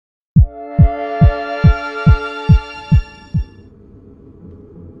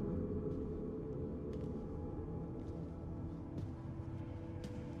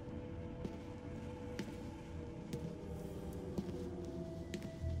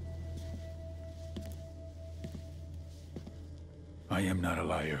I am not a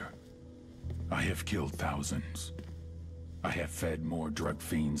liar. I have killed thousands. I have fed more drug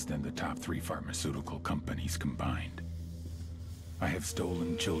fiends than the top 3 pharmaceutical companies combined. I have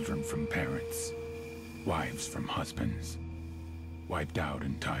stolen children from parents, wives from husbands, wiped out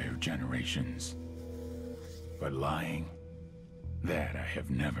entire generations. But lying, that I have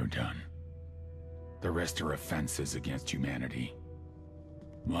never done. The rest are offenses against humanity.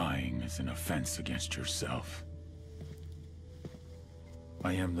 Lying is an offense against yourself.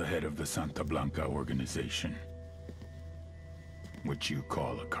 I am the head of the Santa Blanca organization, which you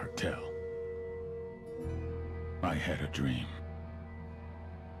call a cartel. I had a dream.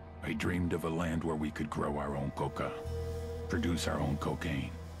 I dreamed of a land where we could grow our own coca, produce our own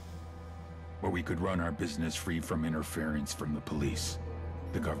cocaine, where we could run our business free from interference from the police,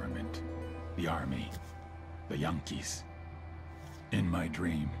 the government, the army, the Yankees. In my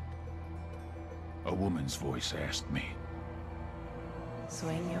dream, a woman's voice asked me,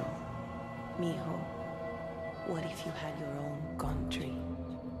 Sueño, mijo, what if you had your own country?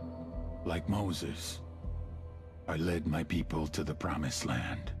 like Moses, I led my people to the promised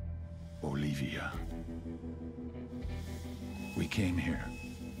land, Bolivia. We came here.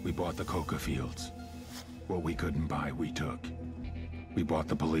 We bought the coca fields. What we couldn't buy, we took. We bought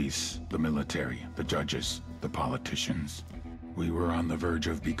the police, the military, the judges, the politicians. We were on the verge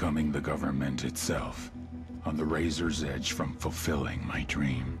of becoming the government itself, on the razor's edge from fulfilling my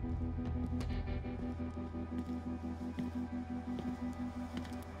dream.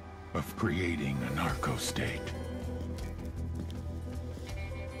 Of creating a narco-state.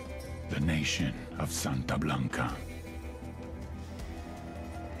 The nation of Santa Blanca.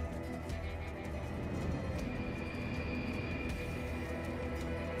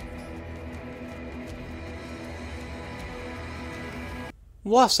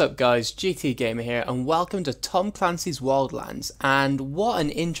 What's up guys, GT Gamer here and welcome to Tom Clancy's Wildlands. And what an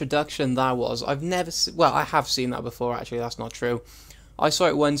introduction that was. I've never well, I have seen that before actually, that's not true. I saw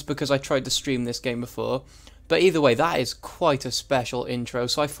it once because I tried to stream this game before. But either way, that is quite a special intro,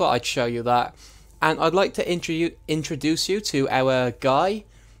 so I thought I'd show you that. And I'd like to introduce you to our guy.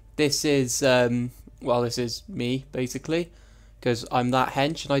 This is, well, this is me, basically. Because I'm that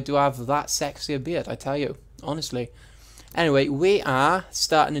hench and I do have that sexy a beard, I tell you, honestly. Anyway, we are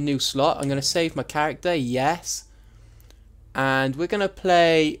starting a new slot. I'm going to save my character, yes. And we're going to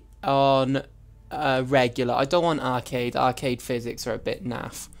play on regular. I don't want arcade. Arcade physics are a bit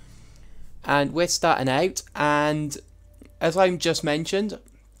naff. And we're starting out, and as I just mentioned,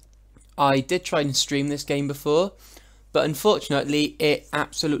 I did try and stream this game before, but unfortunately it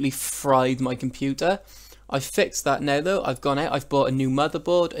absolutely fried my computer. I've fixed that now though. I've gone out, I've bought a new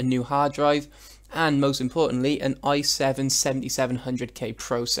motherboard, a new hard drive, and most importantly an i7 7700K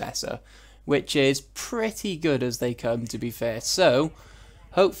processor, which is pretty good as they come, to be fair. So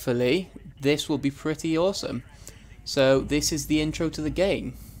hopefully this will be pretty awesome. So this is the intro to the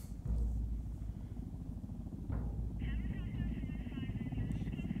game.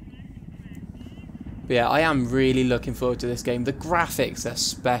 But yeah, I am really looking forward to this game. The graphics are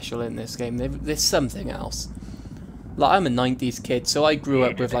special in this game. There's something else. Like, I'm a 90s kid, so I grew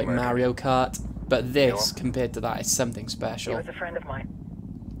up with like Mario Kart, but this, compared to that, is something special. He was a friend of mine.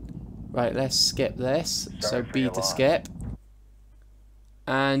 Right, let's skip this. So B to skip.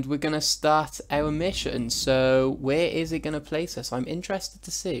 And we're going to start our mission. So where is it going to place us? I'm interested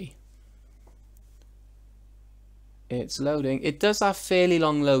to see. It's loading. It does have fairly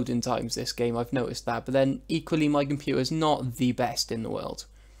long loading times, this game, I've noticed that, but then equally my computer's not the best in the world.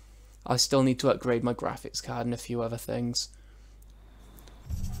 I still need to upgrade my graphics card and a few other things.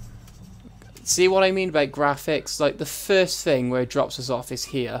 See what I mean about graphics? Like, the first thing where it drops us off is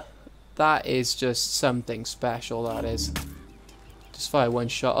here. That is just something special, that is. Just fire one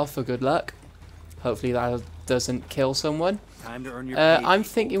shot off for good luck. Hopefully that doesn't kill someone. I'm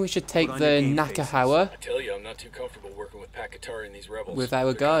thinking we should take the Nakahawa. I tell you, I'm not too comfortable working with Pakatari and these rebels. With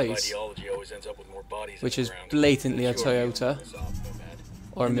our guys, which is blatantly a Toyota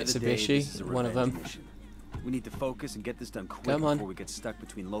or a Mitsubishi, one of them. We need to focus and get this done quick before we get stuck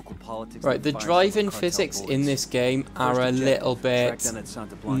between local politics. Right, the driving physics in this game are a little bit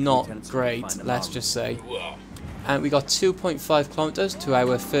not great, let's just say. And we got 2.5 kilometers to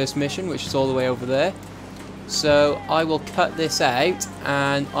our first mission, which is all the way over there. So I will cut this out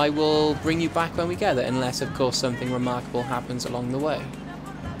and I will bring you back when we get it, unless of course something remarkable happens along the way.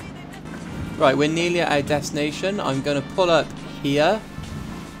 Right, we're nearly at our destination. I'm going to pull up here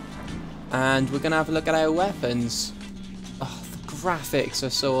and we're going to have a look at our weapons. Oh, the graphics are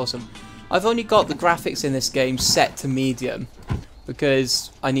so awesome. I've only got the graphics in this game set to medium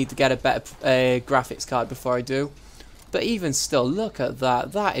because I need to get a better graphics card before I do. But even still, look at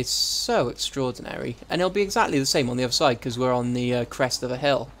that. That is so extraordinary. And it'll be exactly the same on the other side because we're on the crest of a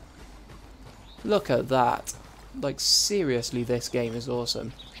hill. Look at that. Like, seriously, this game is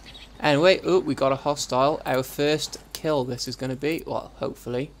awesome. Anyway, oh, we got a hostile. Our first kill this is going to be. Well,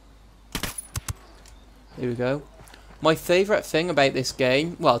 hopefully. Here we go. My favourite thing about this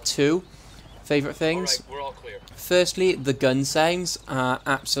game, well, two favourite things. All right, we're all clear. Firstly, the gun sounds are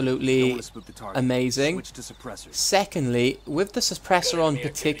absolutely amazing. Secondly, with the suppressor on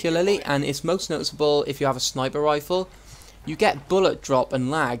particularly, and it's most noticeable if you have a sniper rifle, you get bullet drop and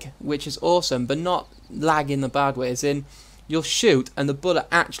lag, which is awesome, but not lag in the bad way, as in you'll shoot and the bullet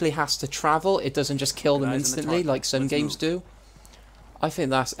actually has to travel, it doesn't just kill them instantly like some games do. I think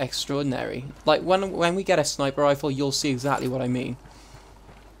that's extraordinary. Like when we get a sniper rifle, you'll see exactly what I mean.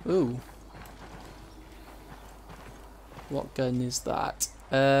 Ooh. What gun is that?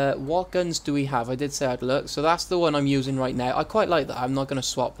 What guns do we have? I did say I'd look. So that's the one I'm using right now. I quite like that. I'm not going to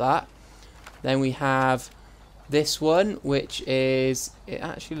swap that. Then we have this one, which is... It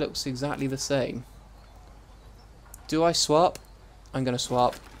actually looks exactly the same. Do I swap? I'm going to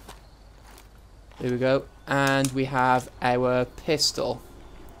swap. There we go. And we have our pistol,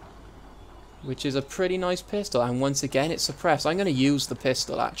 which is a pretty nice pistol. And once again, it's suppressed. I'm going to use the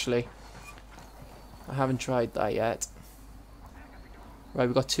pistol, actually. I haven't tried that yet. Right,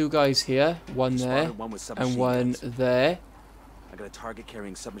 we've got two guys here, one there, and one there. I got a target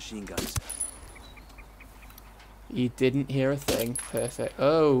carrying submachine guns. He didn't hear a thing. Perfect.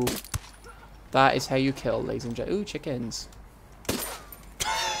 Oh, that is how you kill, ladies and gentlemen. Ooh, chickens.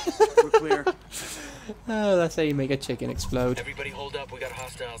 We're clear. Oh, that's how you make a chicken explode. Everybody hold up, we got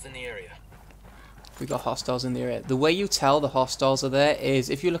hostiles in the area. We got hostiles in the area. The way you tell the hostiles are there is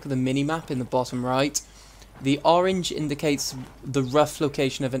if you look at the mini-map in the bottom right, the orange indicates the rough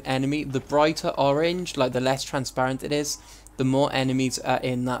location of an enemy. The brighter orange, like the less transparent it is, the more enemies are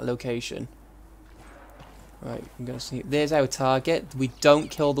in that location. Right, I'm going to see. There's our target. We don't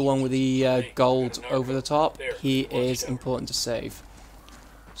kill the one with the gold over the top. He is important to save.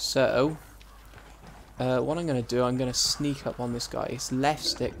 So, what I'm going to do, I'm going to sneak up on this guy. It's left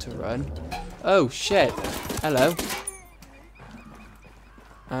stick to run. Oh, shit. Hello.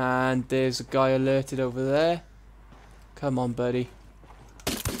 And there's a guy alerted over there. Come on, buddy.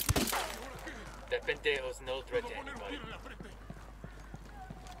 That pendejo's no threat to anybody.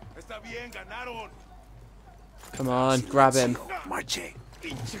 Come on, grab him.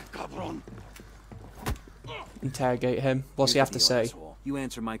 Interrogate him. What's he have to say? Asshole. You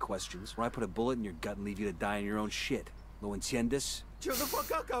answer my questions, or I put a bullet in your gut and leave you to die in your own shit. ¿Lo entiendes? Chill the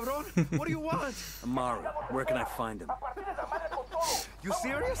fuck out, cabron. What do you want? Amaru, where can I find him? You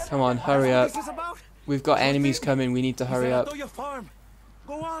serious? Come on, hurry up. This is about? We've got enemies coming. We need to hurry up. Your farm.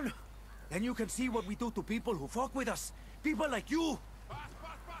 Go on. Then you can see what we do to people who fuck with us. People like you.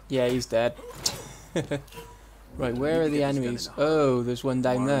 Yeah, he's dead. Right, where are the enemies? Oh, there's one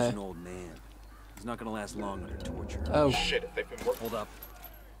down there. An old man. He's not gonna last long under torture. Oh. Shit, if they've been working. Hold up.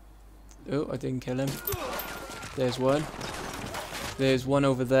 Oh, I didn't kill him. There's one. There's one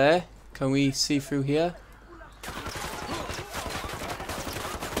over there. Can we see through here?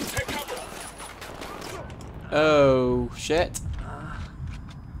 Oh, shit.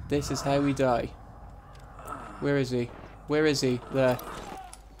 This is how we die. Where is he? Where is he? There.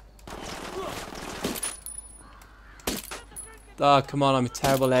 Oh, come on, I'm a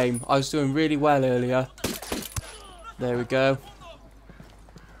terrible aim. I was doing really well earlier. There we go.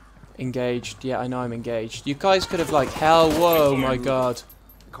 Engaged. Yeah, I know I'm engaged. You guys could have, like, hell, whoa, my god.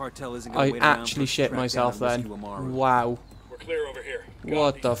 The cartel isn't gonna I wait around actually for us to shit track myself down and then. rescue Amaru. Wow. We're clear over here.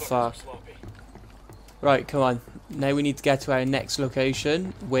 What God, the these fuckers fuck? are sloppy. Right, come on. Now we need to get to our next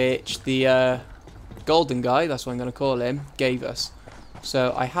location, which the golden guy, that's what I'm going to call him, gave us.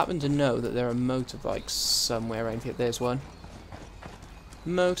 So I happen to know that there are motorbikes somewhere around here. There's one.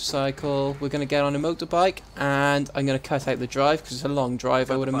 Motorcycle. We're going to get on a motorbike, and I'm going to cut out the drive, because it's a long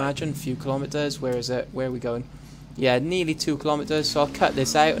drive, I would imagine. A few kilometers. Where is it? Where are we going? Yeah, nearly 2 kilometers, so I'll cut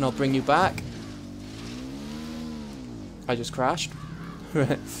this out, and I'll bring you back. I just crashed.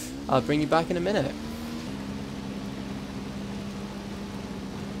 I'll bring you back in a minute.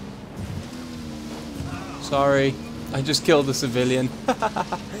 Sorry, I just killed a civilian.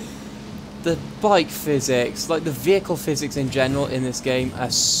 The bike physics, like the vehicle physics in general in this game,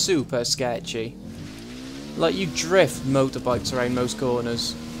 are super sketchy. Like, you drift motorbikes around most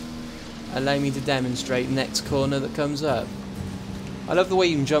corners. Allow me to demonstrate next corner that comes up. I love the way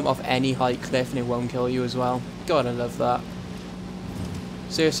you can jump off any height cliff and it won't kill you as well. God, I love that.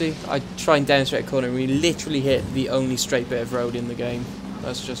 Seriously, I try and demonstrate a corner and we literally hit the only straight bit of road in the game.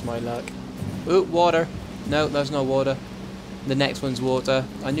 That's just my luck. Ooh, water. No, there's no water. The next one's water.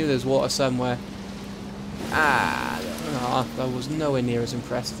 I knew there's water somewhere. That was nowhere near as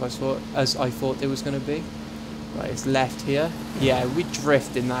impressive as I thought it was going to be. Right, it's left here. Yeah, we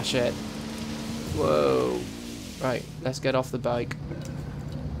drift in that shit. Whoa. Right, let's get off the bike.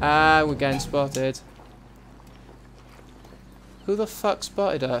 We're getting spotted. Who the fuck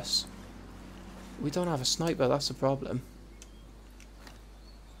spotted us? We don't have a sniper, that's the problem.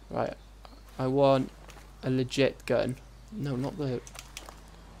 Right, I want a legit gun. No, not the...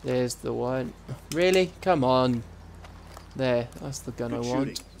 There's the one. Really? Come on. There, that's the gun I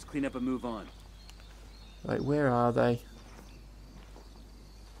want. Let's clean up and move on. Right, where are they?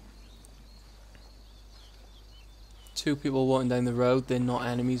 Two people walking down the road. They're not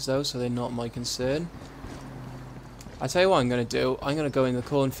enemies though, so they're not my concern. I tell you what I'm going to do. I'm going to go in the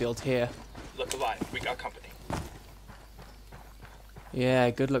cornfield here. Look alive. We got company. Yeah,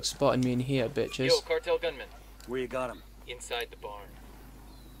 good luck spotting me in here, bitches. Yo, cartel gunman. Where you got him? Inside the barn.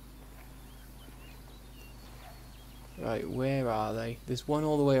 Right, where are they? There's one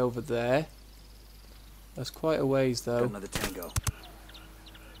all the way over there. That's quite a ways though. Got another tango.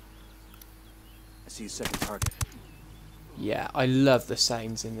 I see a second target. Yeah, I love the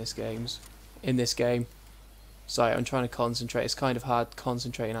sounds in this game. Sorry, I'm trying to concentrate. It's kind of hard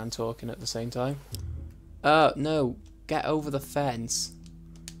concentrating and talking at the same time. Oh, no. Get over the fence.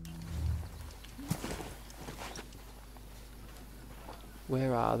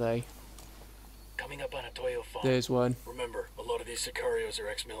 Where are they? Coming up on a Toyo farm. There's one. Remember, a lot of these Sicarios are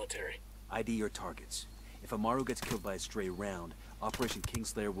ex-military. ID your targets. If Amaru gets killed by a stray round, Operation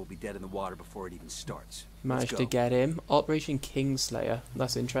Kingslayer will be dead in the water before it even starts. Managed to get him. Operation Kingslayer.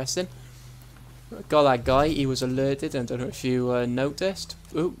 That's interesting. Got that guy. He was alerted. I don't know if you noticed.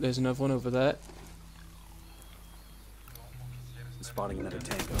 Ooh, there's another one over there. Spotting another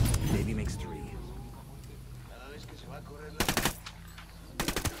tango. Navy makes 3.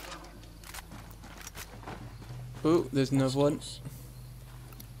 Ooh, there's another one.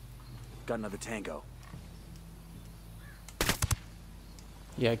 Got another tango.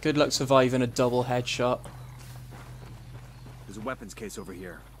 Yeah, good luck surviving a double headshot. There's a weapons case over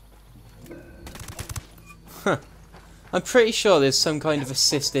here. Huh. I'm pretty sure there's some kind of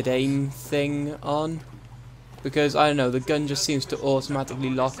assisted aim thing on. Because, I don't know, the gun just seems to automatically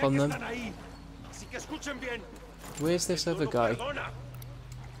lock on them. Where's this other guy?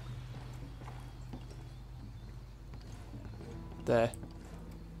 There.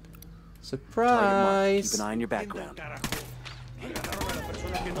 Surprise! Keep an eye on your background.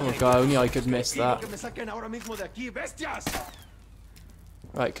 Oh god, only I could miss that.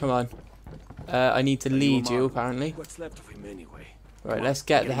 Right, come on. I need to lead you, apparently. What's left of him anyway? Right, let's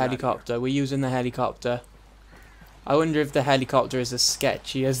get the helicopter. We're using the helicopter. I wonder if the helicopter is as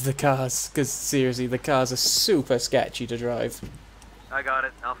sketchy as the cars. Because, seriously, the cars are super sketchy to drive. I got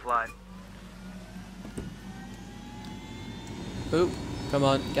it. I'll fly. Ooh, come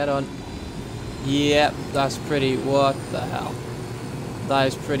on, get on. Yep, that's pretty... What the hell? That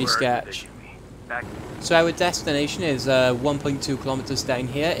is pretty sketch. So our destination is 1.2 kilometers down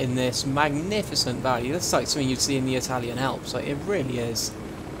here in this magnificent valley. That's like something you'd see in the Italian Alps. Like, it really is.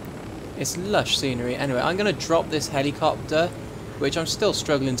 It's lush scenery. Anyway, I'm going to drop this helicopter, which I'm still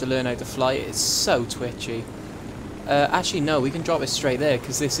struggling to learn how to fly. It's so twitchy. Actually, no, we can drop it straight there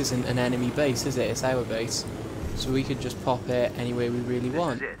because this isn't an enemy base, is it? It's our base. So we could just pop it any way we really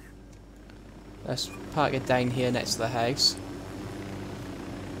want. Let's park it down here next to the house.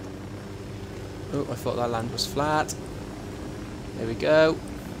 Oh, I thought that land was flat. There we go.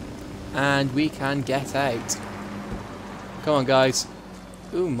 And we can get out. Come on, guys.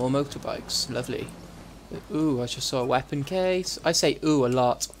 Ooh, more motorbikes. Lovely. Ooh, I just saw a weapon case. I say ooh a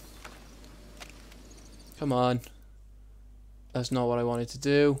lot. Come on. That's not what I wanted to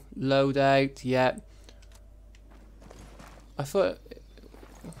do. Loadout, yep. I thought...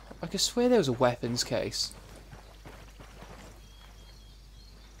 I could swear there was a weapons case.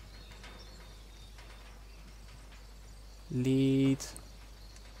 Lead.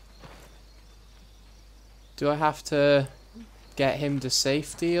 Do I have to get him to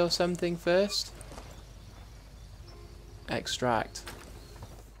safety or something first? Extract.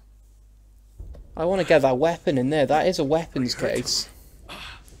 I want to get that weapon in there. That is a weapons case.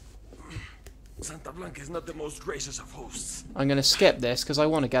 Santa Blanca is not the most gracious of hosts. I'm going to skip this because I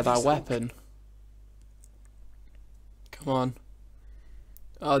want to get that weapon. Come on.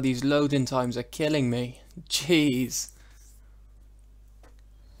 Oh, these loading times are killing me. Jeez.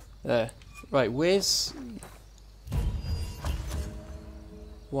 There. Right, where's...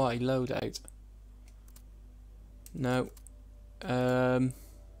 Why? Loadout. No.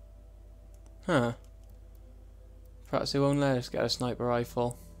 Huh. Perhaps they won't let us get a sniper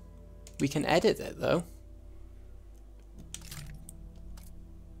rifle. We can edit it though.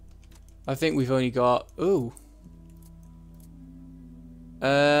 I think we've only got... Ooh.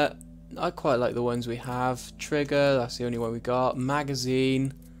 I quite like the ones we have. Trigger, that's the only one we got.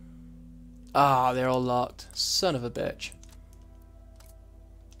 Magazine. Ah, they're all locked. Son of a bitch.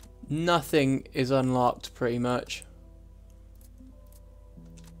 Nothing is unlocked pretty much.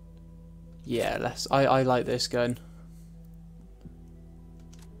 Yeah, I like this gun.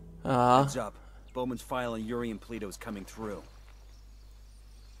 Heads up. Bowman's file on Yuri and Polito is coming through.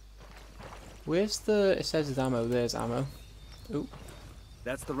 Where's the... It says it's ammo. There's ammo. Ooh.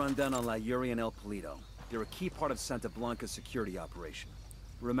 That's the rundown on La Yuri and El Polito. They're a key part of Santa Blanca's security operation.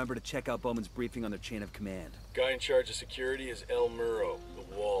 Remember to check out Bowman's briefing on their chain of command. Guy in charge of security is El Muro,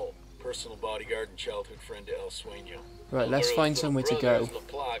 the Wall. Personal bodyguard and childhood friend to El Sueño. Right, let's find somewhere to go.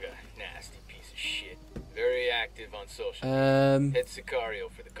 Nasty piece of shit. Very active on social. Head Sicario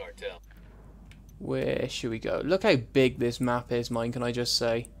for the cartel. Where should we go? Look how big this map is, mine, can I just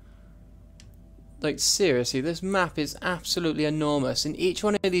say? Like, seriously, this map is absolutely enormous. And each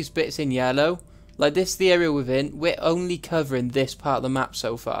one of these bits in yellow, like this, the area within, we're only covering this part of the map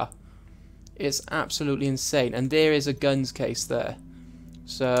so far. It's absolutely insane. And there is a guns case there.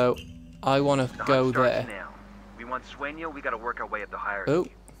 So, I want to go there. Now. We want Sueño, we gotta work our way up the hierarchy. Oh.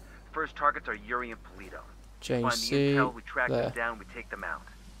 First targets are Yuri and Polito. Change Find seat. the intel, we track There. them down, we take them out.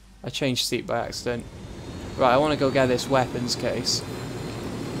 I changed seat by accident. Right, I want to go get this weapons case.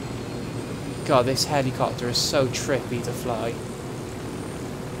 God, this helicopter is so trippy to fly.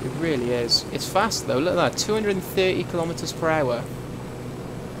 It really is. It's fast though, look at that, 230 kilometers per hour.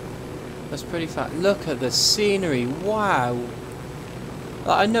 That's pretty fast. Look at the scenery, wow.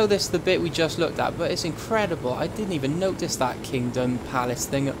 I know this is the bit we just looked at, but it's incredible. I didn't even notice that Kingdom Palace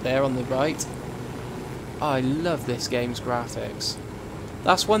thing up there on the right. I love this game's graphics.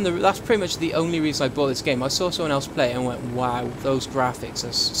 That's pretty much the only reason I bought this game. I saw someone else play it and went, wow, those graphics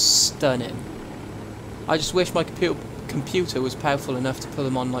are stunning. I just wish my computer was powerful enough to put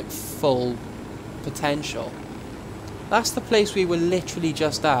them on like full potential. That's the place we were literally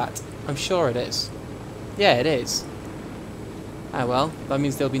just at. I'm sure it is. Yeah, it is. Ah well, that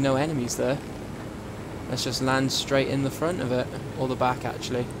means there'll be no enemies there. Let's just land straight in the front of it. Or the back,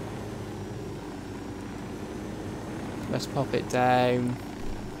 actually. Let's pop it down.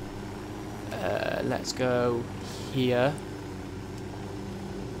 Let's go here.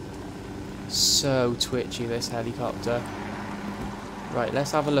 So twitchy, this helicopter. Right,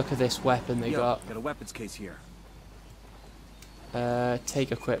 let's have a look at this weapon they got. Got a weapons case here.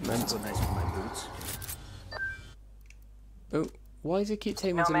 Take equipment. So nice for my boots. Oh, why does it keep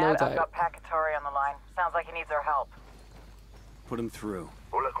taking me to Nomad, load I've out? got Pacatory on the line. Sounds like he needs our help. Put him through.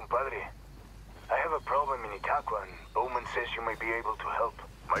 Hola, compadre. I have a problem in Itaqua, and Bowman says you may be able to help.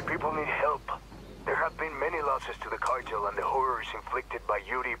 My people need help. There have been many losses to the cartel, and the horrors inflicted by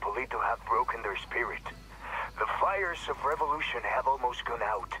Yuri and Polito have broken their spirit. The fires of revolution have almost gone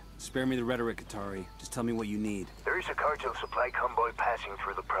out. Spare me the rhetoric, Atari. Just tell me what you need. There is a cartel supply convoy passing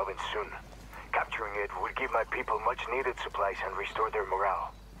through the province soon. Capturing it would give my people much-needed supplies and restore their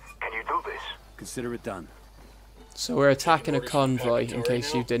morale. Can you do this? Consider it done. So we're attacking a convoy, in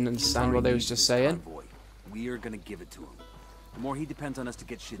case you didn't understand what they was just saying. Convoy. We are gonna give it to him. The more he depends on us to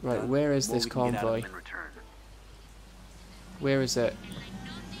get shit Right, done, where is the more this we can get out of convoy? him in return. Where is it?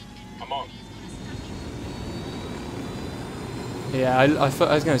 I'm on. Yeah, I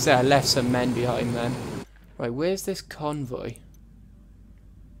was going to say I left some men behind then. Right, where's this convoy?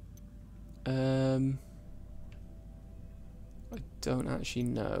 I don't actually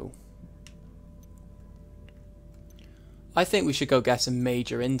know. I think we should go get some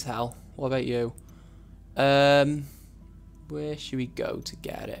major intel. What about you? Where should we go to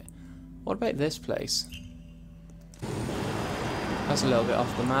get it? What about this place? That's a little bit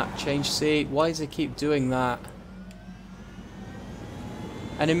off the map. Change seat. Why does it keep doing that?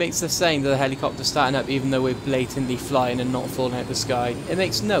 And it makes the same that the helicopter starting up even though we're blatantly flying and not falling out the sky. It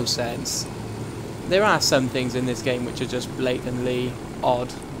makes no sense. There are some things in this game which are just blatantly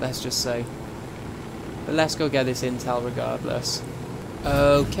odd, let's just say. But let's go get this intel regardless.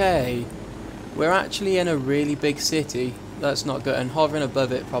 Okay. We're actually in a really big city. That's not good. And hovering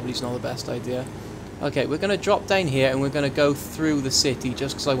above it probably is not the best idea. Okay, we're going to drop down here and we're going to go through the city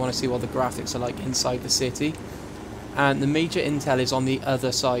just because I want to see what the graphics are like inside the city. And the major intel is on the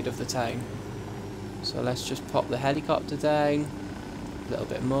other side of the town. So let's just pop the helicopter down. A little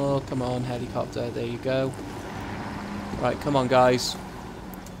bit more. Come on, helicopter. There you go. Right, come on, guys.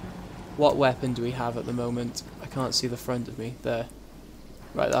 What weapon do we have at the moment? I can't see the front of me. There.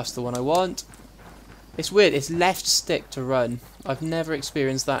 Right, that's the one I want. It's weird, it's left stick to run. I've never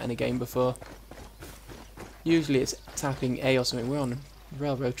experienced that in a game before. Usually it's tapping A or something. We're on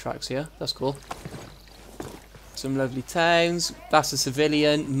railroad tracks here. That's cool. Some lovely towns. That's a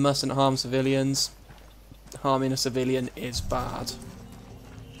civilian. Mustn't harm civilians. Harming a civilian is bad.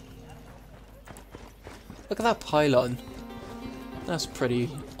 Look at that pylon. That's pretty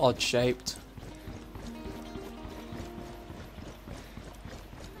odd shaped.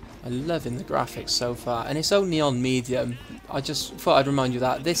 I'm loving the graphics so far. And it's only on medium. I just thought I'd remind you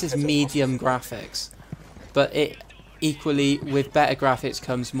that. This is medium graphics. But it equally, with better graphics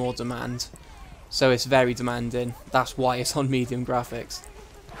comes more demand. So it's very demanding. That's why it's on medium graphics.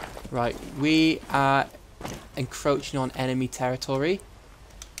 Right, we are encroaching on enemy territory.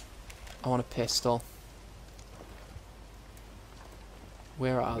 I want a pistol.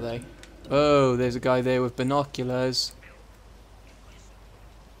 Where are they? Oh, there's a guy there with binoculars.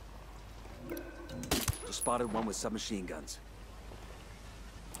 Just spotted one with submachine guns.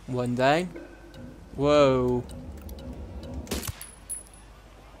 One day. Whoa.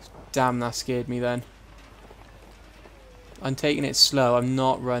 Damn, that scared me then. I'm taking it slow. I'm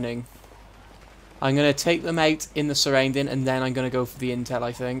not running. I'm going to take them out in the surrounding and then I'm going to go for the intel,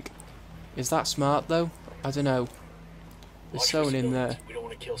 I think. Is that smart, though? I don't know. There's someone in there. We don't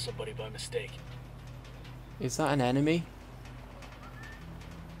want to kill somebody by mistake. Is that an enemy?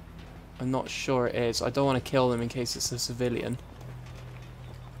 I'm not sure it is. I don't want to kill them in case it's a civilian.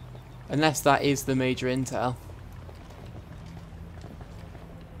 Unless that is the major intel.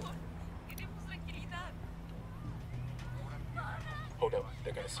 Hold up,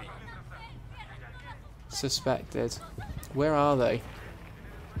 they're gonna see you. Suspected. Where are they?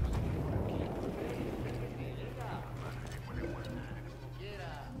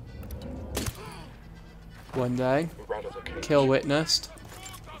 One day. Kill witnessed.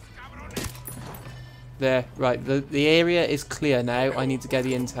 There, right, the area is clear now. I need to get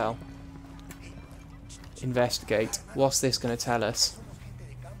the intel. Investigate. What's this going to tell us?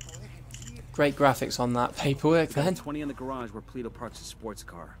 Great graphics on that paperwork then. 20 in the garage where Polito parks his sports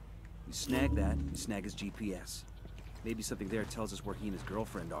car. You snag that, you snag his GPS. Maybe something there tells us where he and his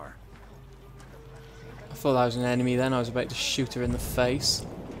girlfriend are. I thought that was an enemy then. I was about to shoot her in the face.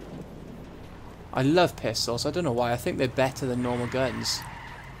 I love pistols. I don't know why. I think they're better than normal guns.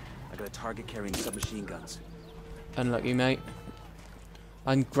 I got a target carrying submachine guns. Unlucky, mate.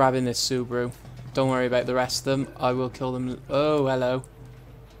 I'm grabbing this Subaru. Don't worry about the rest of them. I will kill them. Oh, hello.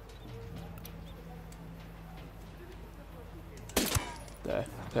 There.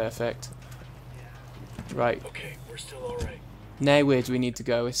 Perfect. Right. Okay, we're still alright. Now where do we need to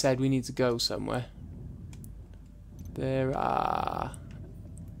go? It said we need to go somewhere. There are...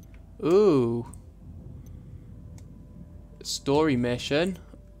 Ooh. Story mission.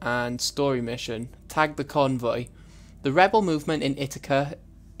 And story mission. Tag the convoy. The rebel movement in Itakua,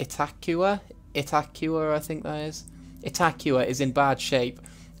 I think that is. Itakua is in bad shape,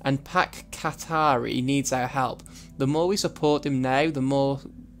 and Pak Katari needs our help. The more we support him now, the more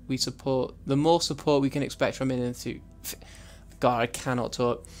support we can expect from him in the future. God, I cannot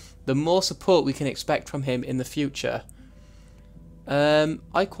talk. The more support we can expect from him in the future.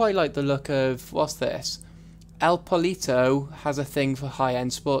 I quite like the look of, what's this? El Polito has a thing for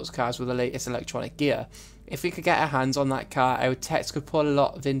high-end sports cars with the latest electronic gear. If we could get our hands on that car, our techs could pull a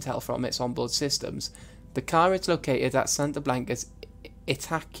lot of intel from its onboard systems. The car is located at Santa Blanca's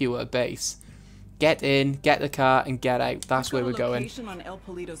Itakua base. Get in, get the car, and get out. That's where we're going. On El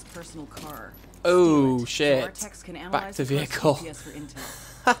Polito's personal car. Oh, shit. Back to vehicle.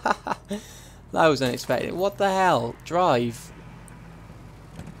 That was unexpected. What the hell? Drive.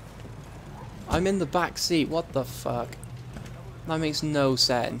 I'm in the back seat. What the fuck? That makes no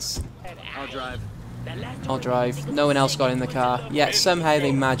sense. I'll drive. I'll drive. No one else got in the car. Yet somehow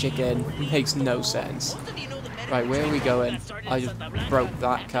they magic in. It makes no sense. Right, where are we going? I just broke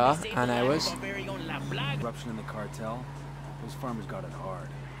that car and ours. Corruption in the cartel. Those farmers got it hard.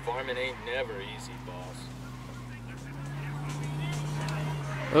 Farming ain't never easy, boss.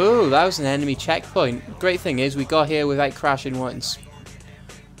 Oh, that was an enemy checkpoint. Great thing is we got here without crashing once.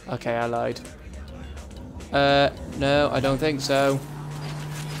 Okay, I lied. No, I don't think so.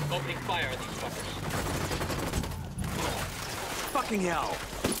 Opening fire at these fuckers. Fucking hell!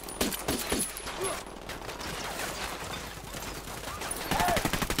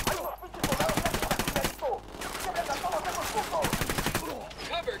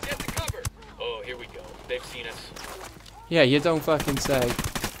 Cover, get the cover! Oh, here we go. They've seen us. Yeah, you don't fucking say.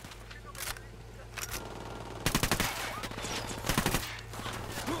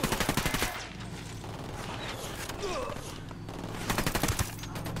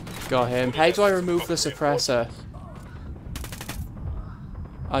 Got him. How do I remove the suppressor?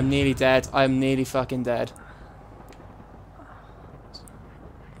 I'm nearly dead. I'm nearly fucking dead.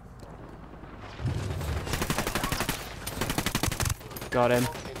 Got him.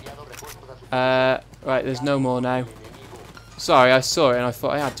 Right, there's no more now. Sorry, I saw it and I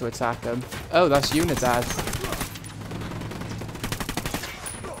thought I had to attack him. Oh, that's Unidad.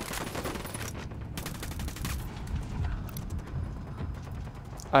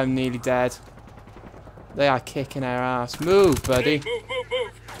 I'm nearly dead. They are kicking our ass. Move, buddy. Move, move,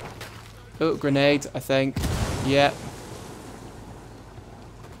 move. Oh, grenade, I think. Yep.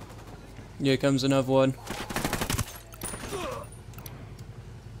 Here comes another one.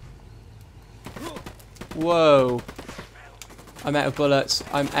 Whoa. I'm out of bullets.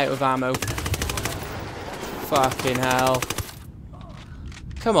 I'm out of ammo. Fucking hell.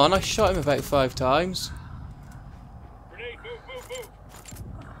 Come on, I shot him about 5 times. Grenade, move, move, move.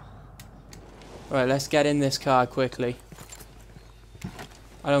 Right, let's get in this car quickly.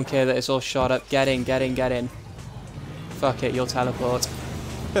 I don't care that it's all shot up. Get in, get in, get in. Fuck it, you'll teleport.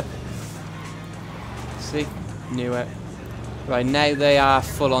 See? Knew it. Right, now they are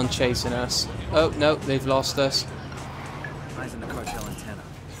full on chasing us. Oh, no, they've lost us. Eyes on the cartel antenna.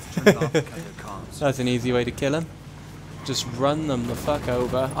 Turn it off and cut their comms. That's an easy way to kill them. Just run them the fuck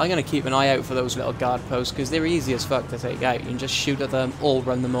over. I'm going to keep an eye out for those little guard posts because they're easy as fuck to take out. You can just shoot at them or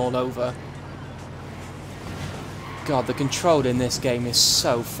run them all over. God, the control in this game is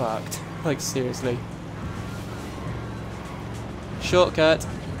so fucked. Like, seriously. Shortcut.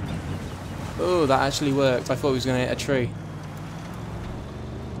 Oh, that actually worked. I thought he was going to hit a tree.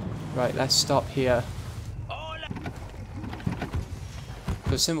 Right, let's stop here.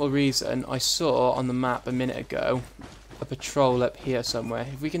 For a simple reason, I saw on the map a minute ago a patrol up here somewhere.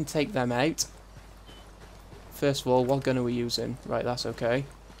 If we can take them out. First of all, what gun are we using? Right, that's okay.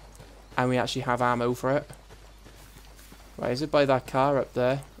 And we actually have ammo for it. Right, is it by that car up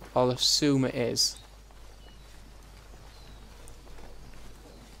there? I'll assume it is.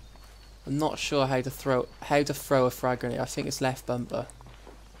 I'm not sure how to throw a frag grenade. I think it's left bumper.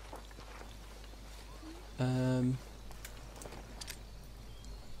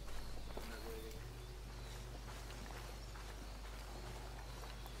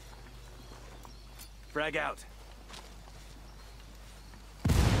 Frag out.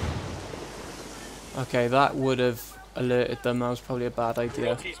 Okay, that would have alerted them. That was probably a bad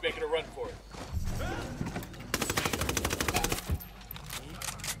idea. He's making a run for it.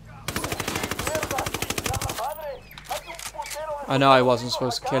 I know I wasn't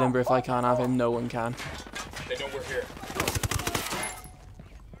supposed to kill him, but if I can't have him, no one can. They know we're here.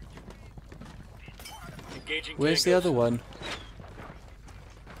 Engaging. Where's the other one?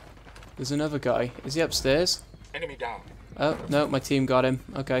 There's another guy. Is he upstairs? Enemy down. Oh, no, my team got him.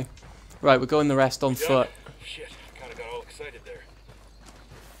 Okay. Right, we're going the rest on foot. Shit, kinda got all excited there.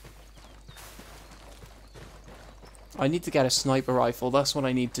 I need to get a sniper rifle. That's what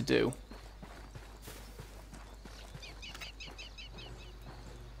I need to do.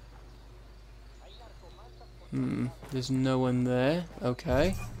 There's no one there.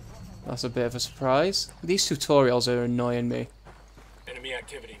 Okay. That's a bit of a surprise. These tutorials are annoying me. Enemy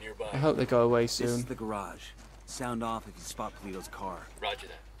activity nearby. I hope they go away This is soon. the garage. Sound off if you spot Polito's car. Roger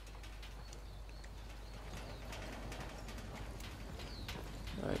that.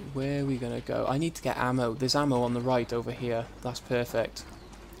 Right, where are we gonna go? I need to get ammo. There's ammo on the right over here. That's perfect.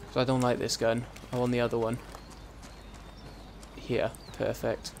 So I don't like this gun. I want the other one. Here.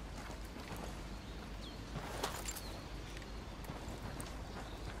 Perfect.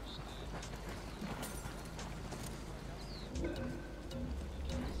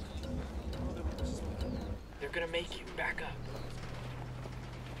 They're gonna make you back up.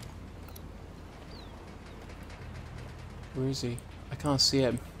 Where is he? I can't see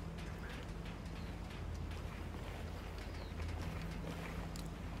him.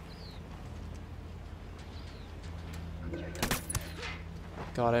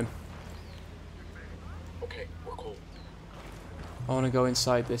 Got him. Okay, we're cool. I want to go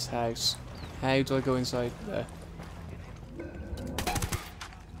inside this house. How do I go inside there?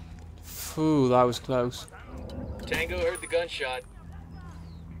 Phew, that was close. Tango heard the gunshot.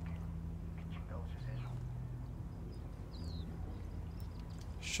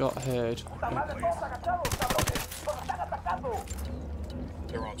 Shot heard.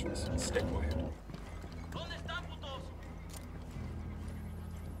 They're on to us. Stay quiet.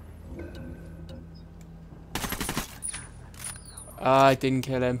 I didn't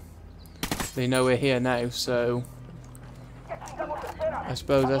kill him. They know we're here now, so I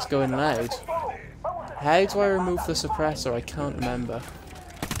suppose let's go in loud. How do I remove the suppressor? I can't remember.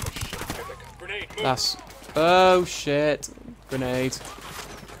 That's... Oh, shit. Grenade.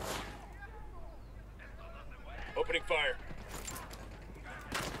 Opening fire.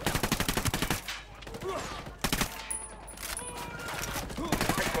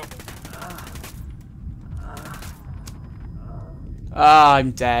 Ah,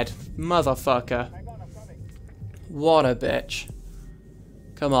 I'm dead. Motherfucker. What a bitch.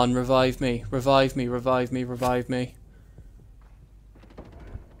 Come on, revive me. Revive me, revive me, revive me.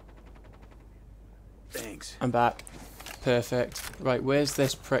 Thanks. I'm back. Perfect. Right, where's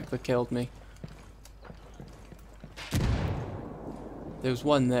this prick that killed me? There was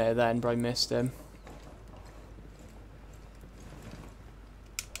one there then, but I missed him.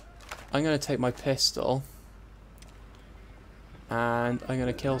 I'm going to take my pistol. And I'm going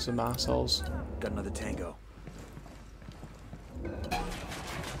to kill some assholes. Got another tango.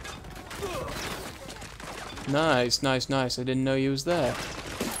 Nice, nice, nice. I didn't know you was there.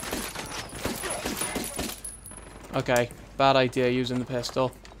 Okay, bad idea using the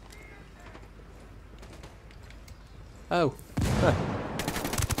pistol. Oh. Huh.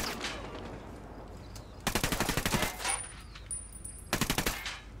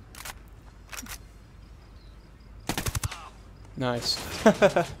 Nice.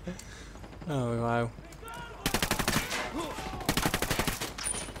 Oh, wow.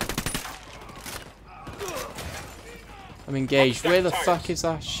 I'm engaged. Where the fuck is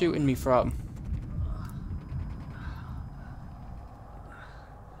that shooting me from?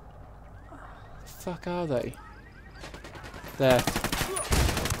 The fuck are they? There.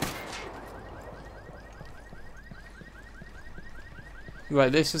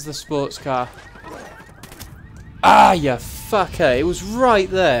 Right, this is the sports car. Ah, you fucker. It was right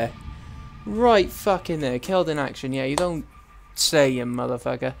there. Right fucking there. Killed in action. Yeah, you don't say, you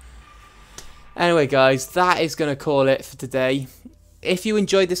motherfucker. Anyway, guys, that is going to call it for today. If you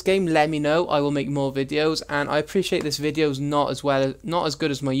enjoyed this game, let me know. I will make more videos, and I appreciate this video's not as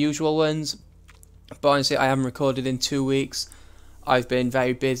good as my usual ones. But honestly, I haven't recorded in 2 weeks. I've been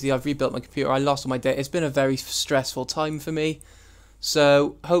very busy. I've rebuilt my computer. I lost all my data. It's been a very stressful time for me.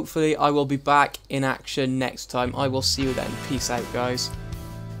 So, hopefully, I will be back in action next time. I will see you then. Peace out, guys.